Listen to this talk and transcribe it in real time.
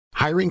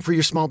Hiring for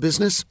your small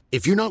business?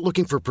 If you're not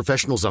looking for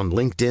professionals on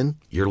LinkedIn,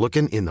 you're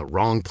looking in the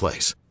wrong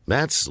place.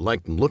 That's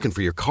like looking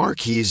for your car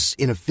keys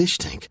in a fish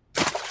tank.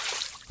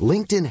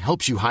 LinkedIn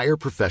helps you hire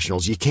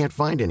professionals you can't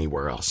find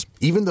anywhere else,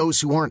 even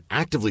those who aren't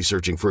actively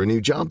searching for a new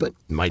job but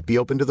might be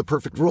open to the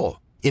perfect role.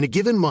 In a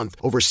given month,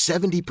 over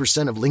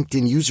 70% of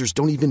LinkedIn users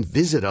don't even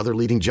visit other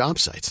leading job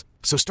sites.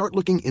 So start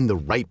looking in the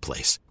right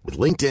place. With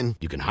LinkedIn,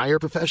 you can hire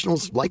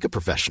professionals like a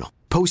professional.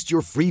 Post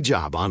your free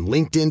job on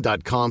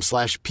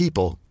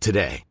linkedin.com/people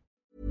today.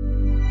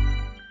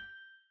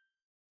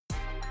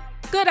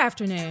 Good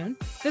afternoon.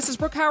 This is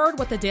Brooke Howard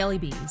with the Daily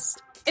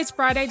Beast. It's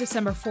Friday,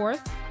 December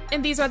 4th,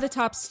 and these are the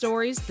top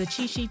stories the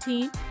Chi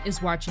team is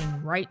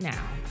watching right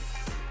now.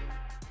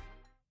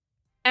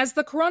 As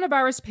the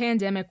coronavirus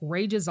pandemic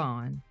rages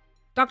on,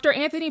 Dr.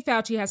 Anthony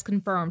Fauci has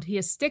confirmed he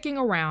is sticking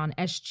around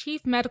as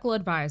chief medical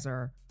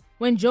advisor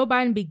when Joe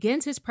Biden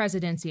begins his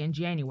presidency in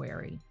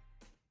January.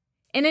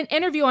 In an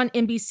interview on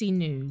NBC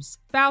News,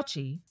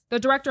 Fauci, the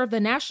director of the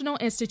National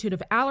Institute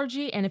of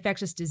Allergy and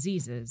Infectious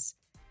Diseases,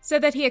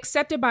 said that he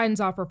accepted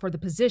Biden's offer for the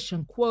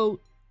position,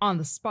 quote, on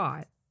the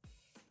spot.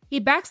 He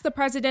backs the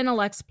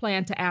president-elect's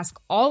plan to ask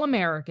all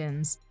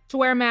Americans to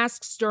wear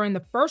masks during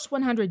the first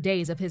 100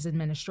 days of his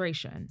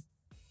administration.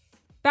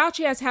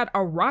 Fauci has had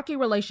a rocky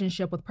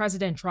relationship with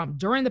President Trump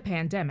during the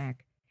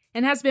pandemic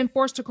and has been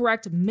forced to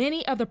correct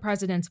many of the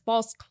president's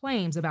false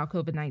claims about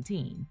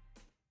COVID-19.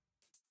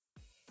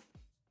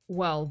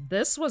 Well,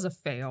 this was a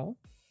fail.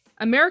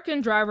 American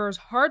drivers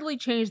hardly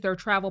changed their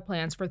travel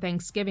plans for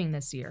Thanksgiving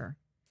this year,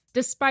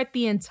 despite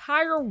the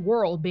entire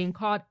world being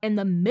caught in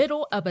the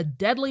middle of a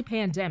deadly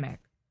pandemic,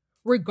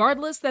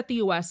 regardless that the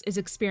U.S. is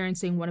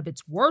experiencing one of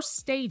its worst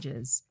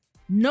stages,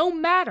 no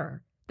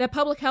matter that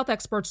public health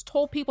experts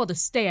told people to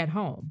stay at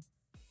home.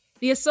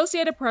 The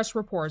Associated Press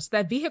reports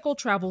that vehicle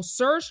travel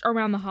surged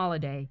around the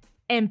holiday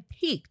and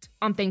peaked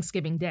on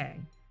Thanksgiving Day.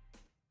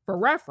 For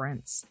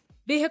reference,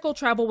 vehicle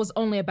travel was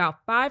only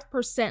about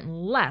 5%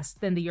 less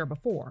than the year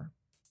before.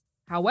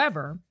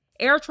 However,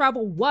 air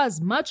travel was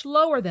much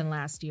lower than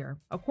last year,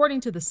 according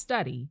to the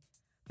study,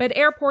 but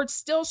airports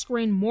still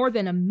screened more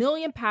than 1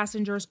 million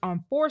passengers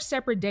on 4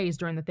 separate days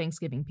during the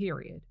Thanksgiving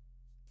period.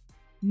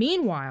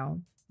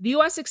 Meanwhile, the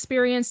U.S.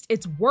 experienced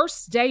its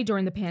worst day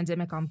during the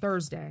pandemic on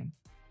Thursday.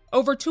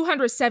 Over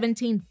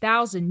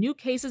 217,000 new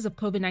cases of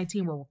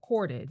COVID-19 were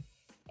recorded,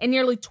 and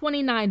nearly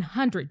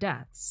 2,900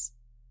 deaths.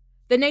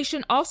 The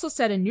nation also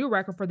set a new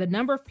record for the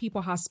number of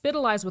people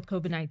hospitalized with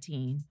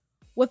COVID-19,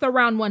 with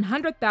around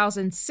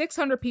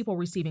 100,600 people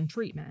receiving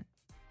treatment.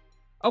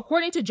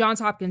 According to Johns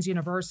Hopkins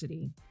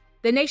University,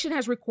 the nation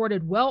has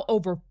recorded well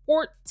over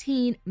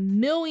 14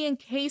 million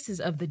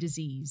cases of the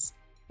disease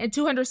and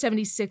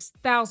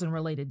 276,000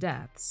 related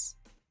deaths.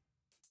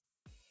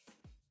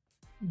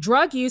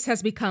 Drug use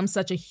has become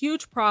such a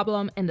huge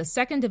problem in the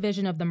 2nd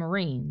Division of the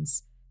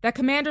Marines that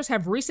commanders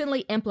have recently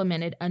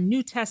implemented a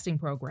new testing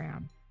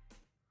program.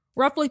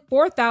 Roughly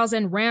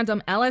 4,000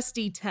 random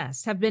LSD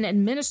tests have been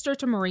administered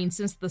to Marines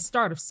since the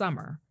start of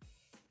summer.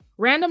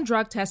 Random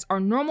drug tests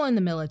are normal in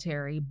the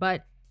military,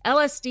 but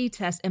LSD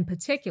tests in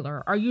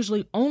particular are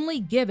usually only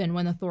given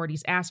when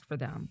authorities ask for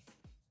them.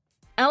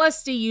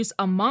 LSD use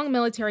among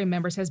military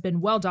members has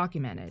been well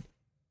documented.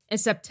 In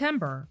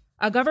September,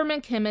 a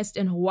government chemist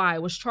in Hawaii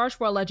was charged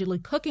for allegedly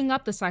cooking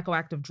up the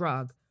psychoactive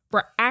drug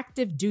for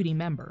active duty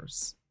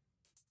members.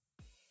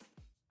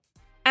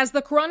 As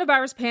the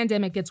coronavirus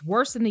pandemic gets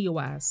worse in the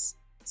U.S.,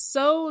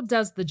 so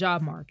does the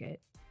job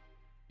market.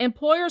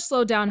 Employers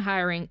slowed down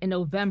hiring in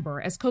November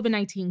as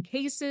COVID-19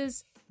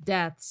 cases,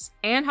 deaths,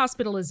 and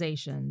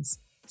hospitalizations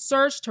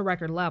surged to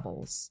record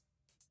levels.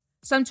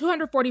 Some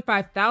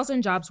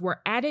 245,000 jobs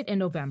were added in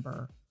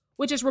November,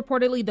 which is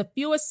reportedly the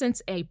fewest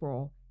since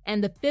April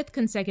and the 5th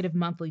consecutive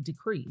monthly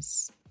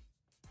decrease.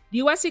 The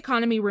U.S.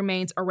 economy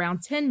remains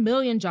around 10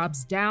 million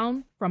jobs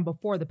down from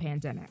before the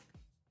pandemic.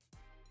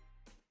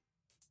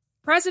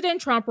 President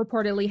Trump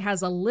reportedly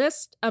has a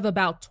list of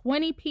about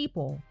 20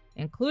 people,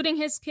 including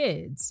his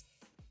kids,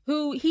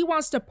 who he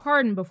wants to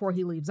pardon before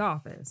he leaves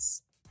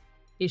office.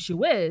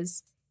 Issue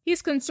is,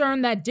 he's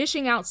concerned that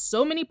dishing out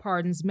so many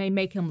pardons may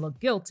make him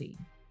look guilty.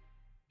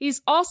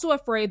 He's also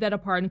afraid that a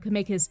pardon could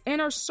make his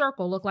inner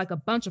circle look like a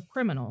bunch of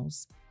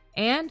criminals,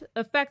 and,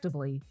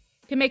 effectively,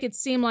 can make it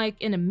seem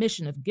like an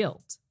admission of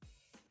guilt.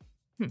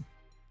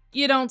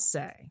 You don't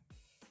say.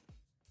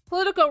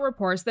 Politico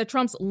reports that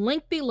Trump's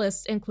lengthy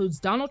list includes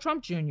Donald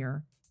Trump Jr.,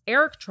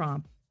 Eric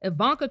Trump,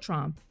 Ivanka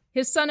Trump,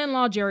 his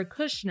son-in-law Jared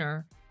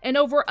Kushner, and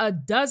over a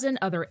dozen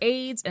other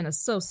aides and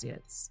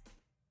associates.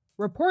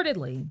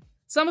 Reportedly,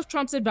 some of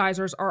Trump's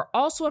advisors are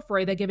also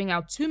afraid that giving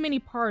out too many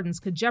pardons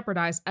could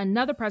jeopardize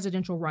another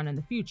presidential run in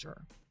the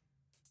future.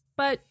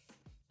 But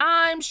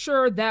I'm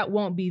sure that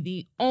won't be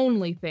the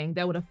only thing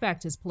that would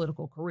affect his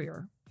political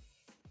career.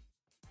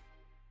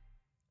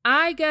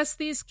 I guess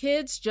these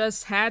kids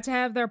just had to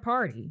have their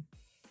party.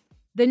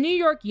 The New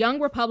York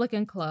Young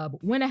Republican Club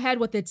went ahead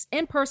with its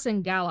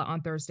in-person gala on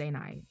Thursday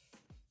night.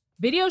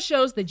 Video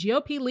shows the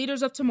GOP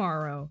leaders of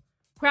tomorrow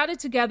crowded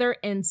together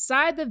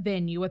inside the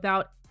venue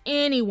without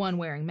anyone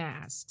wearing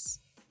masks.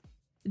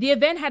 The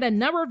event had a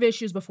number of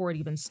issues before it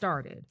even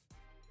started.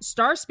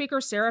 Star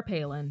Speaker Sarah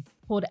Palin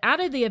pulled out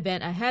of the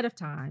event ahead of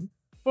time.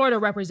 Florida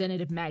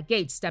Representative Matt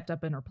Gaetz stepped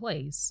up in her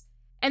place.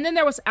 And then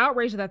there was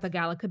outrage that the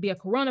gala could be a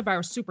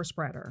coronavirus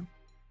superspreader.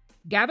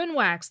 Gavin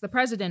Wax, the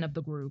president of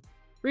the group,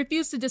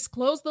 refused to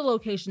disclose the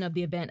location of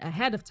the event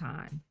ahead of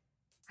time.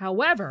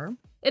 However,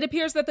 it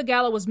appears that the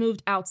gala was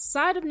moved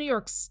outside of New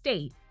York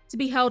State to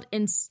be held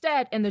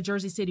instead in the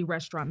Jersey City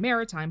restaurant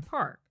Maritime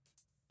Park.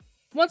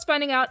 Once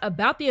finding out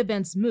about the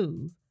event's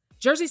move,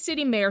 Jersey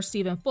City Mayor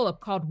Stephen Fulop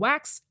called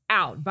Wax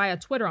out via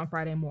Twitter on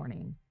Friday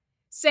morning,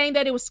 saying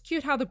that it was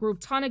cute how the group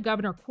taunted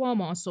Governor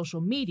Cuomo on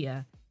social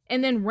media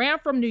and then ran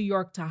from New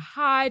York to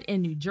hide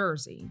in New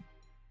Jersey.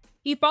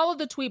 He followed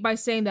the tweet by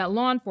saying that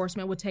law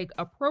enforcement would take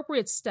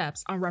appropriate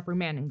steps on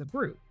reprimanding the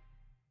group.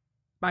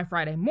 By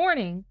Friday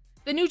morning,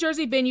 the New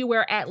Jersey venue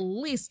where at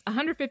least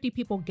 150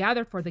 people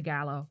gathered for the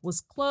gala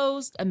was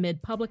closed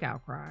amid public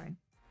outcry.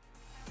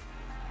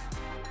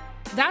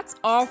 That's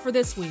all for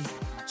this week.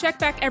 Check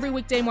back every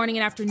weekday morning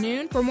and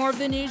afternoon for more of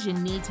the news you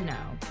need to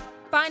know.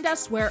 Find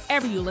us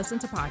wherever you listen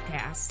to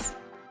podcasts.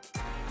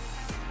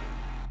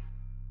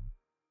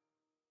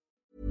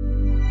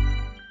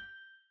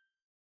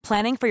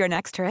 Planning for your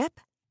next trip?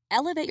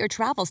 Elevate your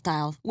travel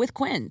style with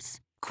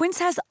Quince. Quince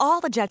has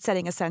all the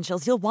jet-setting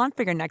essentials you'll want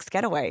for your next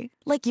getaway,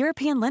 like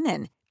European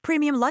linen,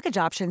 premium luggage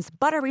options,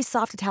 buttery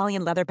soft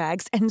Italian leather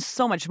bags, and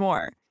so much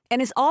more.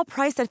 And is all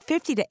priced at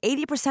 50 to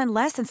 80%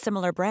 less than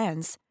similar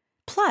brands.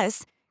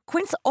 Plus,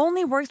 Quince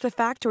only works with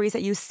factories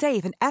that use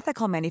safe and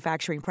ethical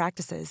manufacturing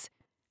practices.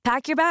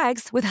 Pack your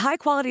bags with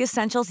high-quality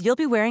essentials you'll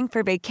be wearing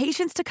for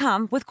vacations to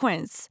come with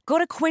Quince. Go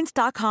to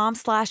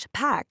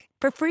quince.com/pack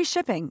for free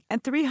shipping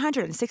and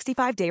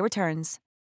 365-day returns.